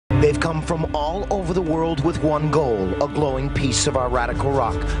They've come from all over the world with one goal, a glowing piece of our radical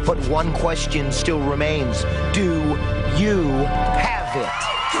rock. But one question still remains. Do you have it?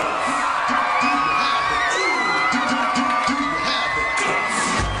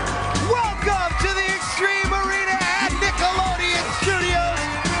 Welcome to the Extreme Arena at Nickelodeon Studios.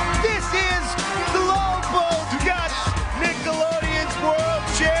 This is Global Guts, Nickelodeon's World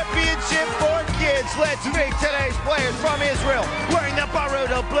Championship for kids. Let's meet today's players from Israel. Wearing the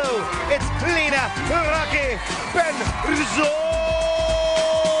Baruto blue, it's Lina, Rocky, Ben Rizor.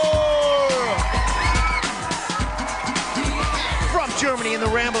 From Germany in the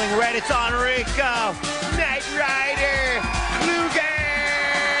rambling red, it's Enrico, Knight Rider, Klüge.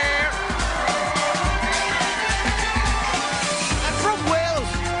 And from Wales,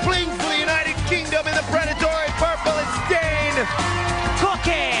 playing for the United Kingdom in the predatory purple, it's Dane,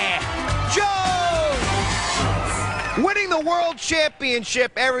 winning the World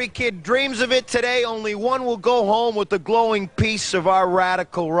Championship. Every kid dreams of it. Today, only one will go home with the glowing piece of our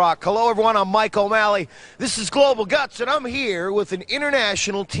radical rock. Hello, everyone. I'm Mike O'Malley. This is Global Guts, and I'm here with an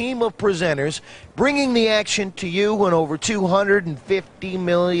international team of presenters bringing the action to you and over 250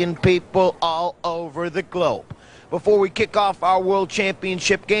 million people all over the globe. Before we kick off our World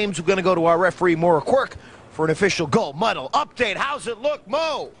Championship games, we're going to go to our referee, Maura Quirk, for an official gold medal update. How's it look,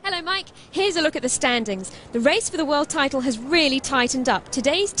 Mo? Hello, Mike. Here's a look at the standings. The race for the world title has really tightened up.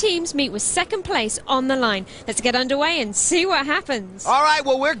 Today's teams meet with second place on the line. Let's get underway and see what happens. All right,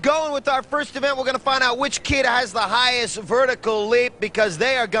 well, we're going with our first event. We're going to find out which kid has the highest vertical leap because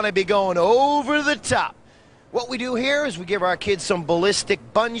they are going to be going over the top. What we do here is we give our kids some ballistic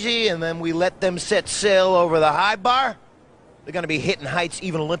bungee, and then we let them set sail over the high bar. They're going to be hitting heights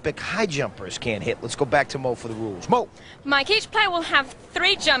even Olympic high jumpers can't hit. Let's go back to Mo for the rules. Mo. Mike, each player will have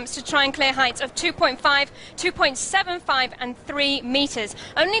 3 jumps to try and clear heights of 2.5, 2.75 and 3 meters.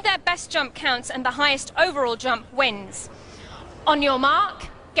 Only their best jump counts and the highest overall jump wins. On your mark,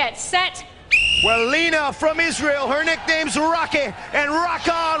 get set. Well, Lina from Israel, her nickname's Rocky, and rock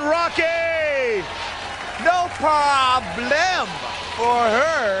on, Rocky! No problem for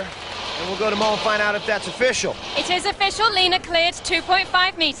her. And we'll go to Mo and find out if that's official. It is official. Lina cleared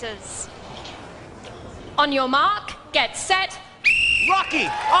 2.5 meters. On your mark, get set. Rocky,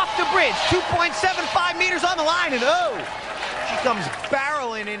 off the bridge, 2.75 meters on the line, and oh! She comes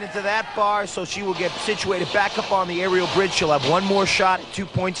barreling into that bar, so she will get situated back up on the aerial bridge. She'll have one more shot at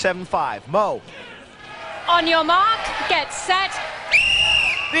 2.75. Mo. On your mark, get set.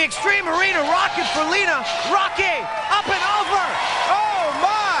 The Extreme Arena rocket for Lina. Rocky, up and over. Oh,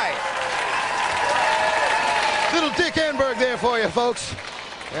 my! Little Dick Enberg there for you, folks.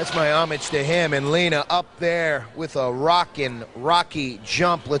 That's my homage to him, and Lina up there with a rockin' Rocky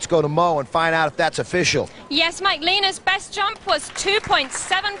jump. Let's go to Mo and find out if that's official. Yes, Mike, Lina's best jump was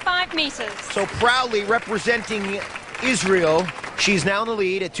 2.75 meters. So proudly representing Israel, she's now in the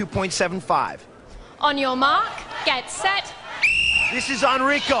lead at 2.75. On your mark, get set. This is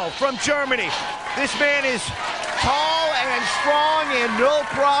Enrico from Germany. This man is tall and strong and no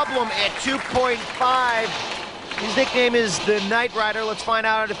problem at 2.5. His nickname is the Knight Rider. Let's find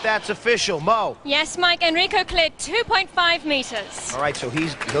out if that's official. Mo. Yes, Mike, Enrico cleared 2.5 meters. All right, so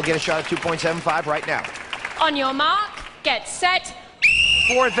he'll get a shot at 2.75 right now. On your mark, get set.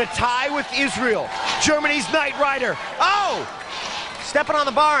 For the tie with Israel, Germany's Knight Rider. Oh! Stepping on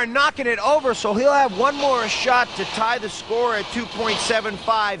the bar and knocking it over, so he'll have one more shot to tie the score at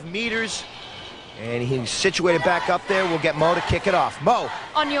 2.75 meters. And he's situated back up there. We'll get Mo to kick it off. Mo.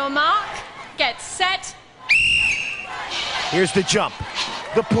 On your mark, get set. Here's the jump,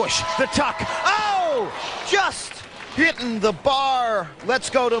 the push, the tuck. Oh! Just hitting the bar. Let's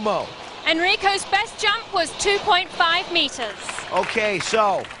go to Mo. Enrico's best jump was 2.5 meters. Okay,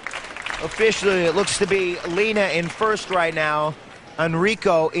 so officially it looks to be Lina in first right now,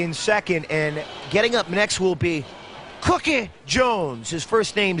 Enrico in second, and getting up next will be Cookie Jones. His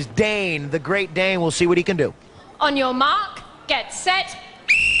first name's Dane, the Great Dane. We'll see what he can do. On your mark, get set.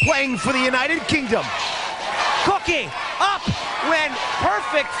 Playing for the United Kingdom. Cookie up when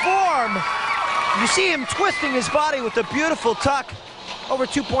perfect form. You see him twisting his body with a beautiful tuck. Over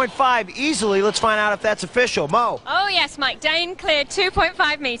 2.5 easily. Let's find out if that's official. Mo. Oh, yes, Mike. Dane cleared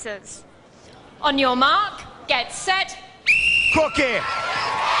 2.5 meters. On your mark, get set. Cookie.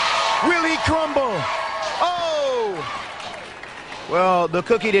 Will he crumble? Oh! Well, the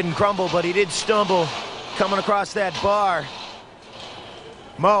cookie didn't crumble, but he did stumble coming across that bar.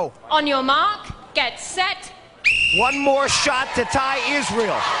 Mo. On your mark, get set. One more shot to tie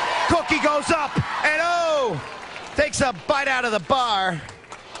Israel. Cookie goes up, and oh! Takes a bite out of the bar.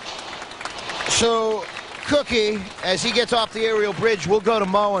 So Cookie, as he gets off the aerial bridge, we'll go to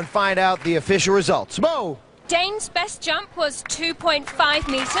Mo and find out the official results. Mo! Dane's best jump was 2.5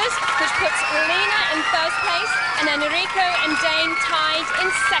 meters, which puts Lina in first place, and Enrico and Dane tied in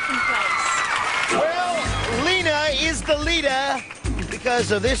second place. Well, Lina is the leader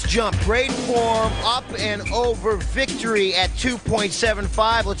because of this jump. Great form, up and over victory at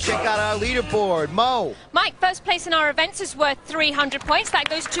 2.75. Let's check out our leaderboard. Mo. Mike, first place in our events is worth 300 points. That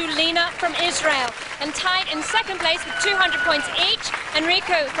goes to Lina from Israel. And tied in second place with 200 points each,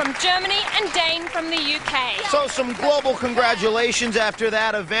 Enrico from Germany and Dane from the UK. So some global congratulations after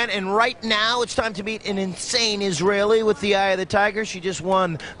that event. And right now it's time to meet an insane Israeli with the eye of the tiger. She just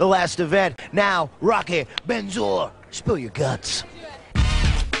won the last event. Now, Rocky Benzor, spill your guts.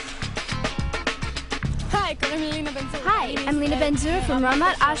 Hi, I'm Lina Benzur from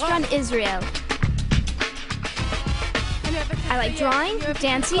Ramat Ashkelon, Israel. I like drawing,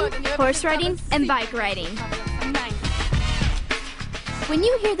 dancing, horse riding, and bike riding. When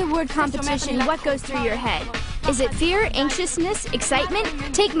you hear the word competition, what goes through your head? Is it fear, anxiousness, excitement?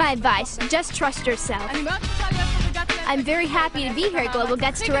 Take my advice, just trust yourself. I'm very happy to be here at Global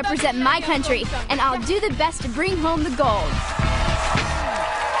Guts to represent my country, and I'll do the best to bring home the gold.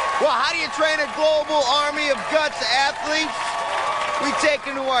 Well, how do you train a global army of guts athletes? We take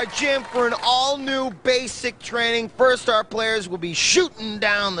them to our gym for an all-new basic training. First, our players will be shooting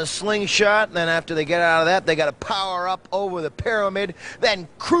down the slingshot. Then after they get out of that, they got to power up over the pyramid. Then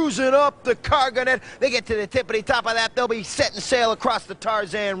cruising up the cargo net. They get to the tippity top of that. They'll be setting sail across the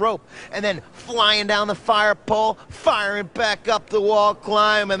Tarzan rope. And then flying down the fire pole, firing back up the wall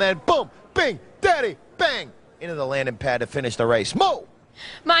climb. And then boom, bing, daddy, bang, into the landing pad to finish the race. Mo!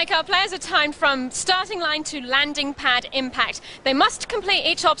 Mike, our players are timed from starting line to landing pad impact. They must complete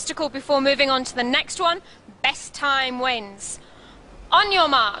each obstacle before moving on to the next one. Best time wins. On your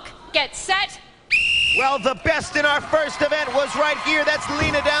mark, get set. Well, the best in our first event was right here. That's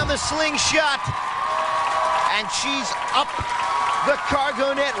Lina down the slingshot. And she's up the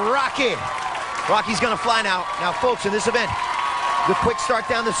cargo net. Rocky's gonna fly now. Now, folks, in this event, the quick start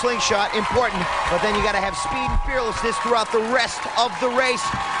down the slingshot, important, but then you got to have speed and fearlessness throughout the rest of the race.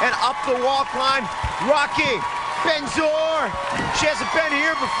 And up the wall climb, Rocky Benzor. She hasn't been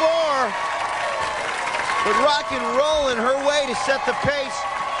here before, but rock and rolling her way to set the pace.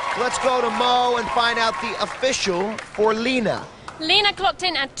 Let's go to Mo and find out the official for Lina. Lina clocked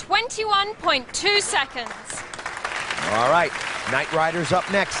in at 21.2 seconds. All right, Knight Rider's up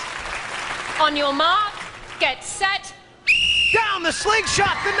next. On your mark, get set. Down the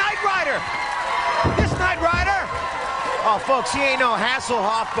slingshot, the Knight Rider. This Knight Rider. Oh, folks, he ain't no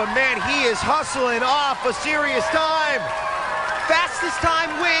Hasselhoff, but man, he is hustling off a serious time. Fastest time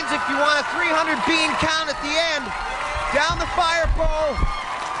wins if you want a 300 bean count at the end. Down the fire pole.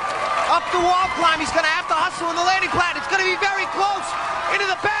 Up the wall climb. He's going to have to hustle in the landing pad. It's going to be very close. Into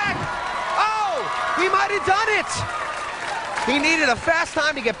the bag. Oh, he might have done it. He needed a fast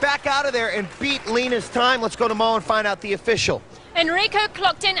time to get back out of there and beat Lina's time. Let's go to Mo and find out the official. Enrico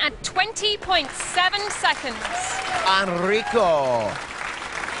clocked in at 20.7 seconds. Enrico.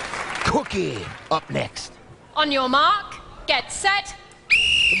 Cookie up next. On your mark, get set.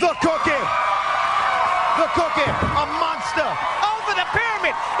 The Cookie. The Cookie, a monster. Over the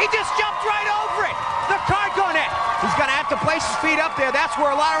pyramid. He just jumped right over it. The cargo net. He's going to have to place his feet up there. That's where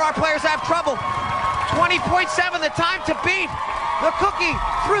a lot of our players have trouble. 20.7, the time to beat. The Cookie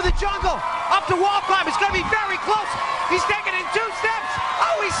through the jungle, up the wall climb. It's going to be very close. He's taking it in 2 steps.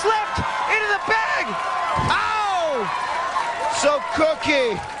 Oh, he slipped into the bag. Ow! So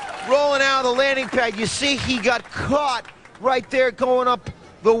Cookie rolling out of the landing pad. You see he got caught right there going up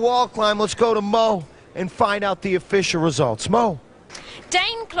the wall climb. Let's go to Mo and find out the official results. Mo.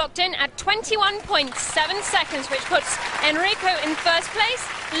 Dane clocked in at 21.7 seconds, which puts Enrico in first place,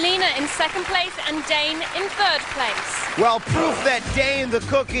 Lina in second place, and Dane in third place. Well, proof that Dane the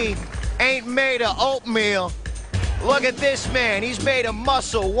Cookie ain't made of oatmeal. Look at this man. He's made of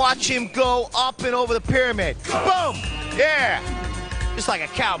muscle. Watch him go up and over the pyramid. Boom! Yeah! Just like a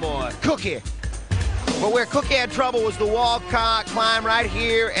cowboy. Cookie. But where Cookie had trouble was the wall climb right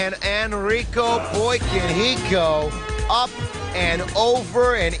here, and Enrico, boy, can he go up and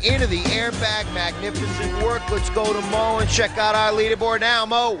over and into the airbag. Magnificent work. Let's go to Mo and check out our leaderboard now.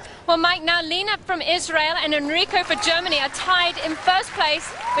 Mo. Well, Mike, now Lina from Israel and Enrico for Germany are tied in first place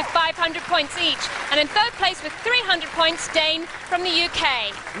with 500 points each. And in third place with 300 points, Dane from the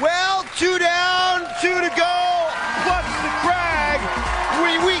UK. Well, 2 down, 2 to go, plus the crag.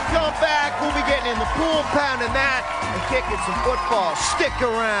 When we come back, we'll be getting in the pool, pounding that, and kicking some football. Stick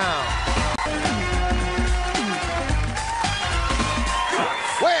around.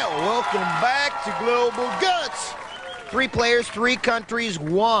 Well, welcome back to Global Guts. 3 players, 3 countries,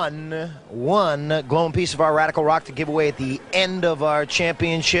 one glowing piece of our radical rock to give away at the end of our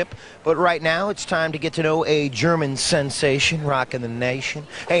championship. But right now, it's time to get to know a German sensation rocking the nation.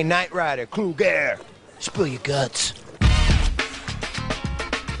 Hey, Knight Rider, Klüge, spill your guts.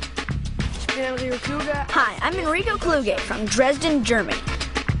 Hi, I'm Enrico Klüge from Dresden, Germany.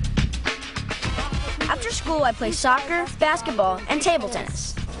 After school, I play soccer, basketball, and table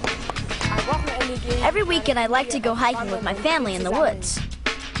tennis. Every weekend, I like to go hiking with my family in the woods.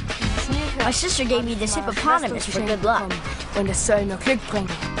 My sister gave me this hippopotamus for good luck. If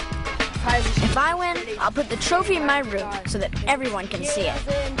I win, I'll put the trophy in my room so that everyone can see it.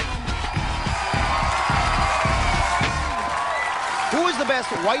 Who is the best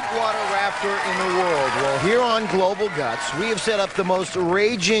whitewater rafter in the world? Well, here on Global Guts, we have set up the most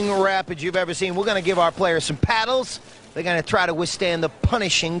raging rapids you've ever seen. We're going to give our players some paddles. They're going to try to withstand the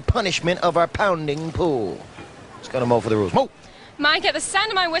punishment of our pounding pool. Let's go to Mo for the rules. Mo! Mike, at the sound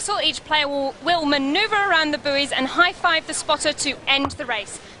of my whistle, each player will maneuver around the buoys and high-five the spotter to end the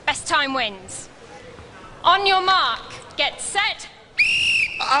race. Best time wins. On your mark, get set.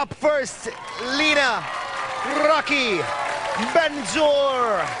 Up first, Lina, Rocky,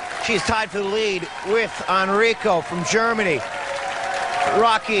 Benzor. She's tied for the lead with Enrico from Germany.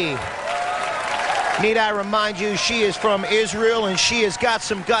 Rocky, need I remind you, she is from Israel and she has got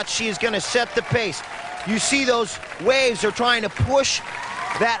some guts. She is going to set the pace. You see those waves are trying to push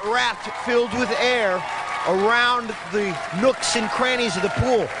that raft filled with air around the nooks and crannies of the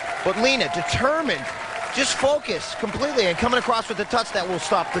pool. But Lina, determined, just focus completely, and coming across with the touch that will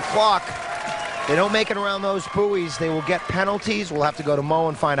stop the clock. They don't make it around those buoys, they will get penalties. We'll have to go to Mo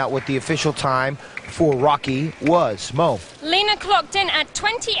and find out what the official time for Rocky was. Mo. Lina clocked in at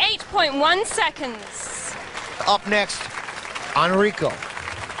 28.1 seconds. Up next, Enrico.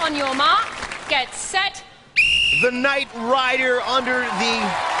 On your mark, get set. The Knight Rider under the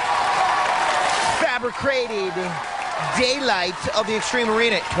fabricated daylight of the Extreme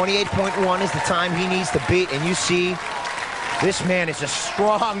Arena. 28.1 is the time he needs to beat, and you see this man is a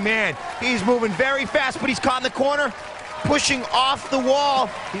strong man. He's moving very fast, but he's caught in the corner, pushing off the wall.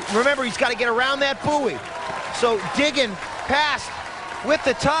 Remember, he's got to get around that buoy. So digging past with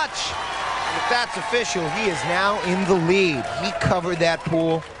the touch. If that's official, he is now in the lead. He covered that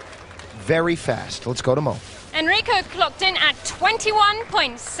pool very fast. Let's go to Mo. Enrico clocked in at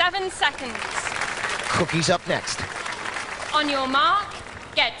 21.7 seconds. Cookie's up next. On your mark,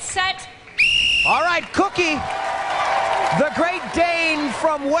 get set. All right, Cookie, the great Dane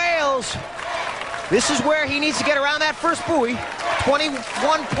from Wales. This is where he needs to get around that first buoy.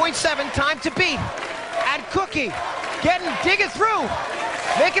 21.7, time to beat. And Cookie digging through,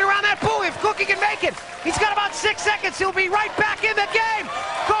 making around that buoy. If Cookie can make it, he's got about 6 seconds. He'll be right back in the game.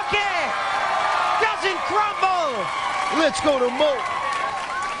 Cookie doesn't crumble. Let's go to Mo.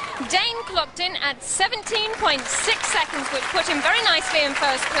 Dane clocked in at 17.6 seconds, which put him very nicely in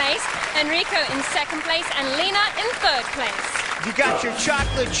first place. Enrico in second place and Lina in third place. You got your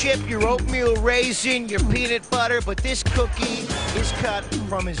chocolate chip, your oatmeal raisin, your peanut butter, but this cookie is cut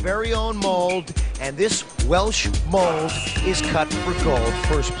from his very own mold, and this Welsh mold is cut for gold.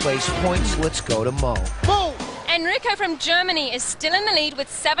 First place points. Let's go to Mo. Mo! Enrico from Germany is still in the lead with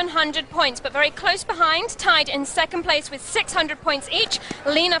 700 points, but very close behind, tied in second place with 600 points each,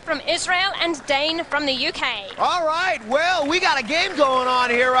 Lina from Israel and Dane from the UK. All right, well, we got a game going on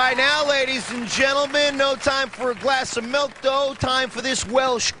here right now, ladies and gentlemen. No time for a glass of milk, though. Time for this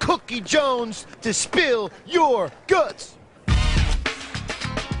Welsh Cookie Jones to spill your guts.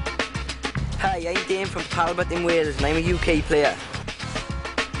 Hi, I'm Dane from Talbot in Wales, and I'm a UK player.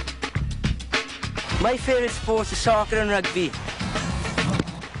 My favourite sports are soccer and rugby.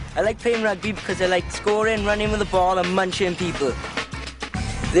 I like playing rugby because I like scoring, running with the ball and munching people.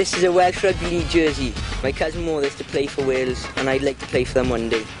 This is a Welsh Rugby League jersey. My cousin wore this to play for Wales and I'd like to play for them one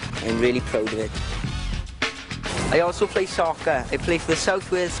day. I'm really proud of it. I also play soccer. I play for the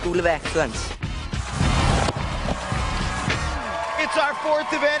South Wales School of Excellence. It's our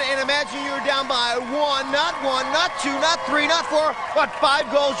fourth event, and imagine you're down by one, not two, not three, not four, but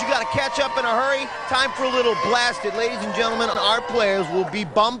 5 goals. You got to catch up in a hurry. Time for a little blasted. Ladies and gentlemen, our players will be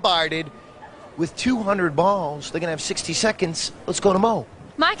bombarded with 200 balls. They're going to have 60 seconds. Let's go to Mo.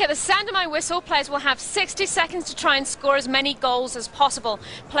 Mike, at the sound of my whistle, players will have 60 seconds to try and score as many goals as possible.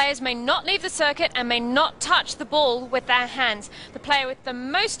 Players may not leave the circuit and may not touch the ball with their hands. The player with the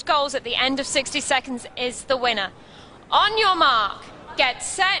most goals at the end of 60 seconds is the winner. On your mark, get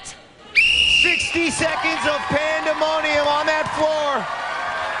set. 60 seconds of pandemonium on that floor.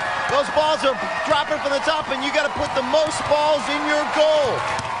 Those balls are dropping from the top, and you got to put the most balls in your goal.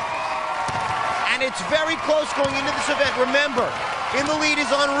 And it's very close going into this event. Remember, in the lead is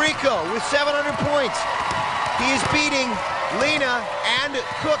Enrico with 700 points. He is beating Lina and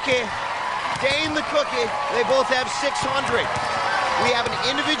Cookie. Dane the Cookie, they both have 600. We have an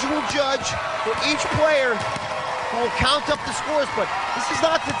individual judge for each player who will count up the scores, but this is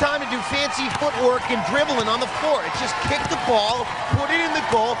not the time to do fancy footwork and dribbling on the floor. It's just kick the ball, put it in the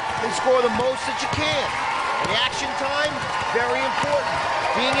goal, and score the most that you can. Reaction time, very important.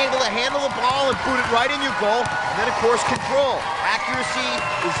 Being able to handle the ball and put it right in your goal, and then of course control. Accuracy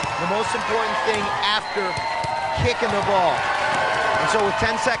is the most important thing after kicking the ball. And so with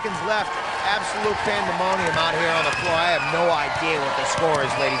 10 seconds left, absolute pandemonium out here on the floor. I have no idea what the score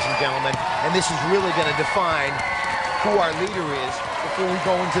is, ladies and gentlemen, and this is really going to define who our leader is before we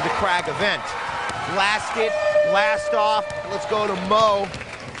go into the Crag event. Blast it, blast off. Let's go to Mo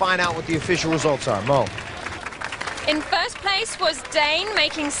and find out what the official results are. Mo. In first place was Dane,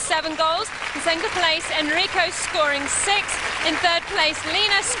 making 7 goals. In second place, Enrico scoring 6. In third place,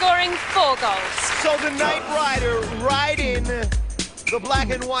 Lina scoring 4 goals. So the Knight Rider riding the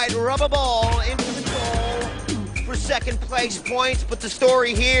black and white rubber ball into the goal for second place points. But the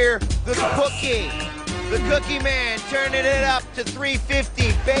story here, the Cookie Man turning it up to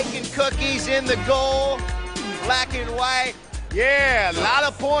 350. Bacon cookies in the goal, black and white. Yeah, a lot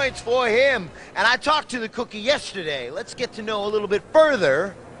of points for him. And I talked to the Cookie yesterday. Let's get to know a little bit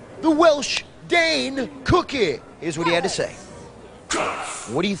further the Welsh Dane Cookie. Here's what he had to say.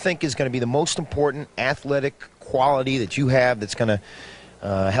 What do you think is going to be the most important athletic quality that you have that's going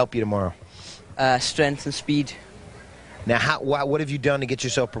to help you tomorrow? Strength and speed. Now, what have you done to get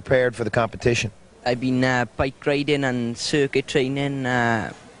yourself prepared for the competition? I've been bike riding and circuit training.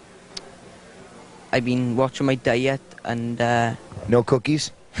 I've been watching my diet and... No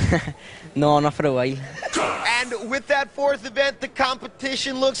cookies? No, not for a while. And with that fourth event, the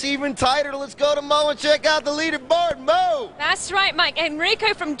competition looks even tighter. Let's go to Mo and check out the leaderboard. Mo! That's right, Mike.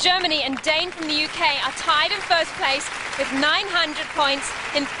 Enrico from Germany and Dane from the UK are tied in first place with 900 points.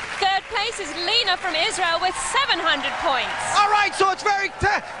 In third place is Lina from Israel with 700 points. All right, so it's very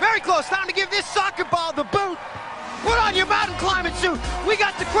close. Time to give this soccer ball the boot. Put on your mountain climbing suit. We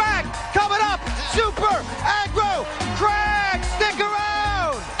got the Crag coming up. Super Aggro Crag. Stick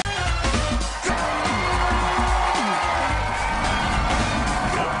around.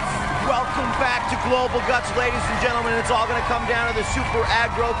 Welcome back to Global Guts, ladies and gentlemen. It's all going to come down to the Super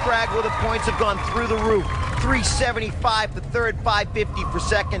Aggro Crag, where the points have gone through the roof. 375 for third, 550 for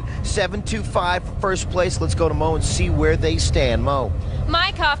second, 725 for first place. Let's go to Mo and see where they stand. Mo.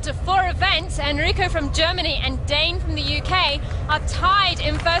 Mike, after 4 events, Enrico from Germany and Dane from the UK are tied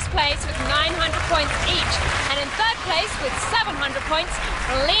in first place with 900 points each. And in third place with 700 points,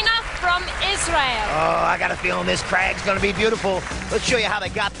 Lina from Israel. Oh, I got a feeling this Crag's going to be beautiful. Let's show you how they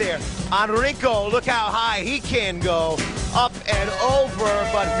got there. Enrico, look how high he can go. Up and over,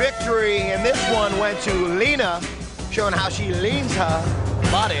 but victory in this one went to Lina, showing how she leans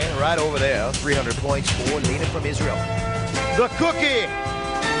her body right over there. 300 points for Lina from Israel. The Cookie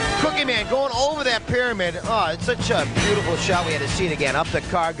Man going over that pyramid. Oh, it's such a beautiful shot. We had to see it again. Up the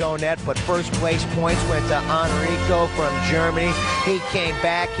cargo net, but first place points went to Enrico from Germany. He came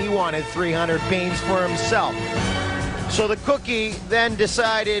back. He wanted 300 beans for himself. So the Cookie then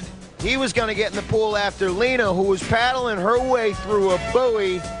decided he was going to get in the pool after Lina, who was paddling her way through a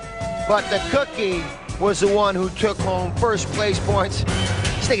buoy. But the Cookie was the one who took home first place points.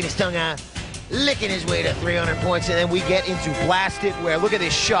 Sticking his tongue out, licking his way to 300 points, and then we get into Blast It, where look at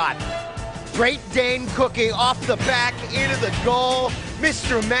this shot. Great Dane Cookie off the back into the goal.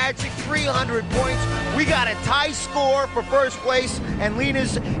 Mr. Magic, 300 points. We got a tie score for first place, and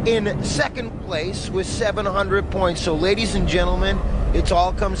Lina's in second place with 700 points. So, ladies and gentlemen, it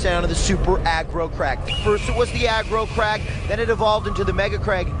all comes down to the Super Aggro Crag. First it was the Aggro Crag, then it evolved into the Mega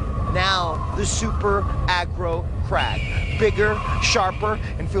Crag. Now the Super Aggro Crag. Bigger, sharper,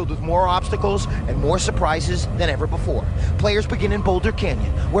 and filled with more obstacles and more surprises than ever before. Players begin in Boulder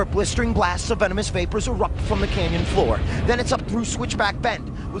Canyon, where blistering blasts of venomous vapors erupt from the canyon floor. Then it's up through Switchback Bend,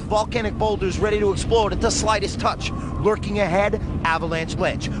 with volcanic boulders ready to explode at the slightest touch. Lurking ahead, Avalanche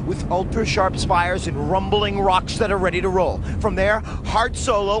Ledge, with ultra-sharp spires and rumbling rocks that are ready to roll. From there, hard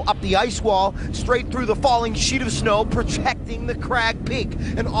solo up the ice wall, straight through the falling sheet of snow, protecting the crag peak.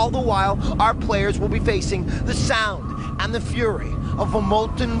 And all the while, our players will be facing the sound and the fury of a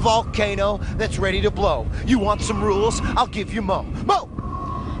molten volcano that's ready to blow. You want some rules? I'll give you Mo. Mo!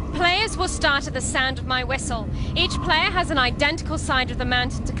 Players will start at the sound of my whistle. Each player has an identical side of the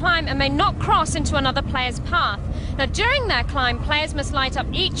mountain to climb and may not cross into another player's path. Now, during their climb, players must light up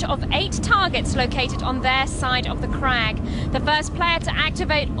each of 8 targets located on their side of the crag. The first player to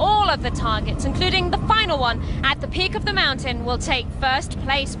activate all of the targets, including the final one at the peak of the mountain, will take first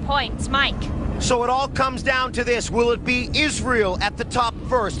place points. Mike. So it all comes down to this. Will it be Israel at the top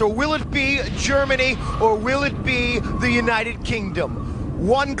first, or will it be Germany, or will it be the United Kingdom?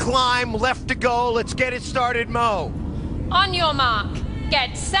 One climb left to go. Let's get it started, Mo. On your mark,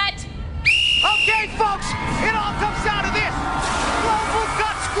 get set. Okay, folks, it all comes down to this. Global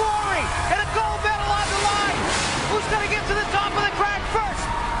Guts Glory and a gold medal on the line. Who's going to get to the top of the crag first?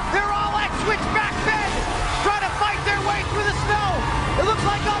 They're all at switch back bend, trying to fight their way through the snow. It looks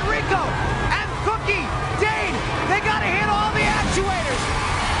like Enrico and Cookie, Dane, they got to hit all the actuators.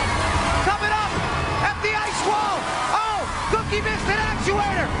 Coming up at the ice wall. Oh, Cookie missed an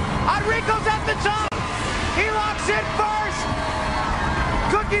actuator. Enrico's at the top. He locks in first.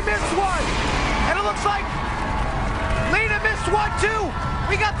 Cookie missed one. And it looks like Lina missed one too.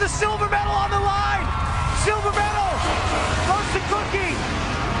 We got the silver medal on the line. Silver medal goes to Cookie.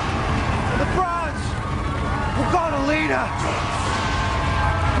 The bronze will go to Lina.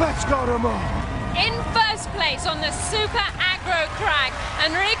 Let's go to Mo. In first place on the Super Aggro Crag,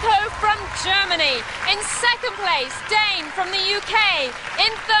 Enrico from Germany. In second place, Dane from the UK.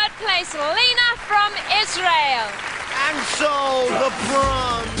 In third place, Lina from Israel. And so the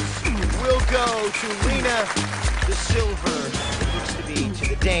bronze will go to Lina, the silver looks to be to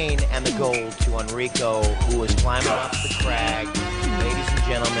the Dane, and the gold to Enrico, who is climbing up the crag. Ladies and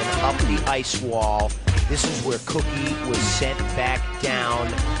gentlemen, up the ice wall. This is where Cookie was sent back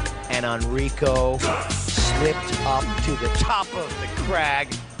down, and Enrico slipped up to the top of the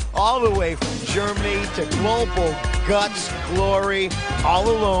crag, all the way from Germany to Global Guts Glory, all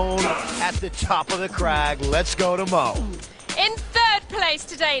alone at the top of the crag. Let's go to Mo. In third place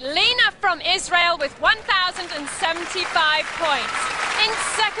today, Lina from Israel with 1,075 points. In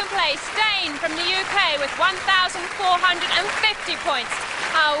second place, Dane from the UK with 1,450 points.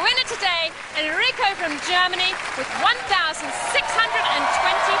 Our winner today, Enrico from Germany with 1,625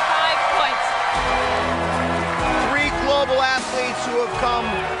 points. 3 global athletes who have come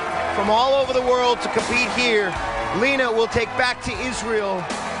from all over the world to compete here. Lina will take back to Israel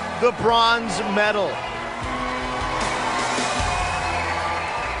the bronze medal.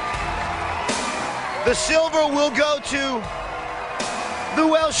 The silver will go to the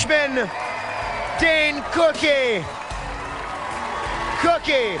Welshman, Dane Cookie.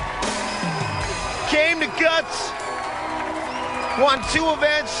 Cookie came to Guts, won 2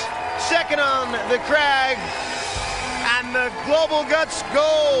 events, second on the crag, and the Global Guts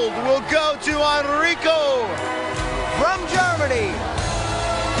gold will go to Enrico from Germany.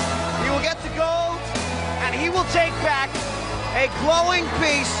 He will get the gold, and he will take back a glowing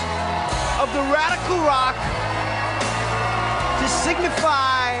piece of the Radical Rock to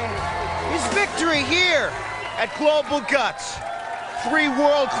signify his victory here at Global Guts. 3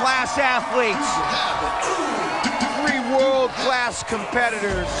 world-class athletes, 3 world-class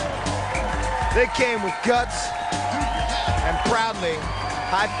competitors. They came with guts and proudly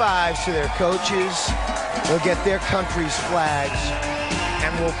high fives to their coaches. They'll get their country's flags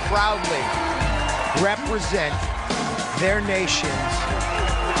and will proudly represent their nations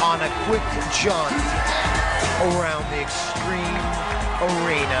on a quick jaunt around the Extreme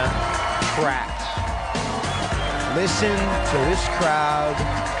Arena track. Listen to this crowd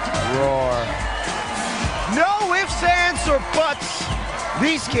roar. No ifs, ands, or buts.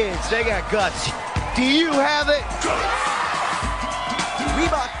 These kids, they got guts. Do you have it?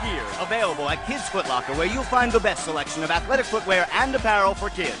 Reebok gear, available at Kids Foot Locker, where you'll find the best selection of athletic footwear and apparel for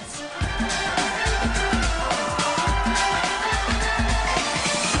kids.